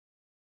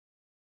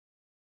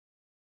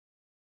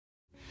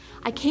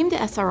I came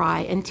to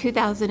SRI in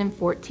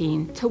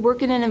 2014 to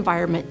work in an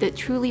environment that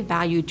truly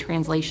valued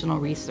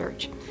translational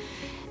research.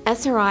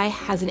 SRI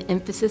has an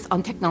emphasis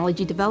on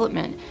technology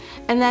development,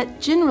 and that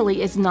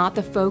generally is not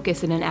the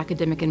focus in an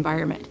academic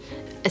environment,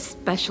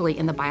 especially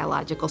in the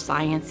biological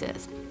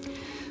sciences.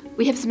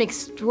 We have some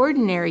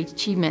extraordinary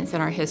achievements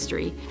in our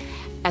history.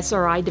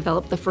 SRI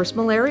developed the first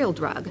malarial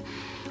drug.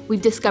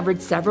 We've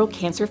discovered several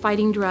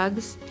cancer-fighting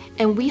drugs,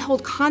 and we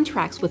hold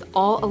contracts with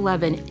all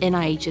 11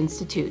 NIH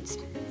institutes.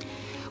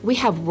 We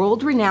have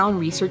world-renowned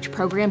research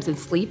programs in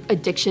sleep,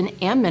 addiction,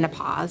 and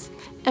menopause,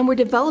 and we're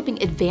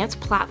developing advanced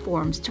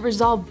platforms to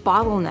resolve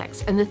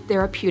bottlenecks in the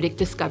therapeutic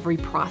discovery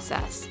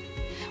process.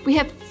 We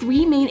have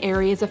 3 main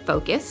areas of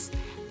focus: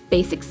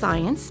 basic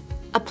science,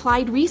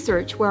 applied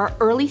research where our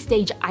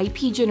early-stage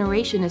IP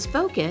generation is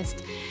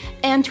focused,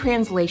 and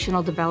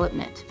translational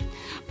development.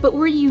 But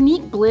we're a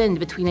unique blend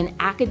between an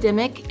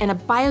academic and a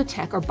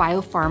biotech or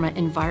biopharma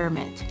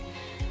environment.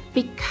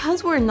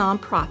 Because we're a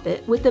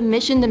nonprofit with a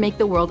mission to make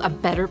the world a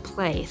better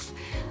place,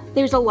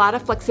 there's a lot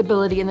of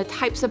flexibility in the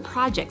types of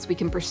projects we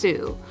can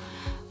pursue.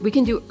 We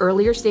can do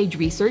earlier stage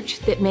research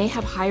that may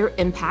have higher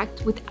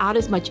impact without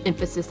as much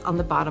emphasis on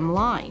the bottom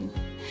line.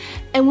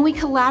 And when we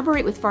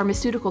collaborate with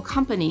pharmaceutical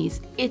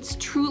companies, it's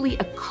truly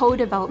a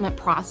co-development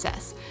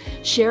process,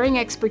 sharing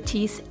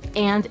expertise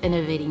and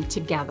innovating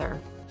together.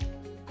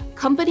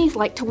 Companies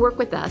like to work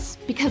with us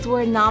because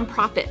we're a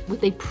nonprofit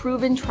with a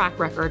proven track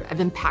record of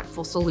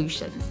impactful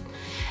solutions,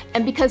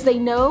 and because they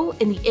know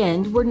in the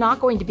end we're not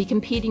going to be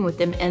competing with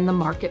them in the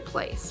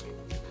marketplace.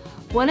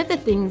 One of the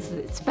things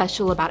that's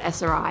special about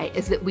SRI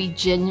is that we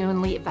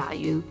genuinely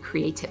value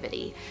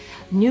creativity,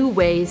 new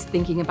ways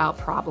thinking about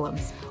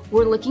problems.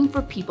 We're looking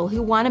for people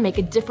who want to make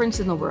a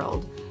difference in the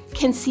world,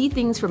 can see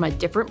things from a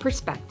different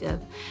perspective,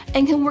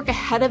 and can work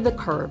ahead of the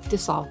curve to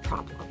solve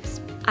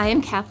problems. I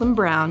am Kathlynn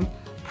Brown,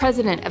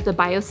 President of the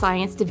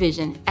Bioscience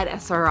Division at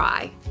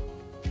SRI.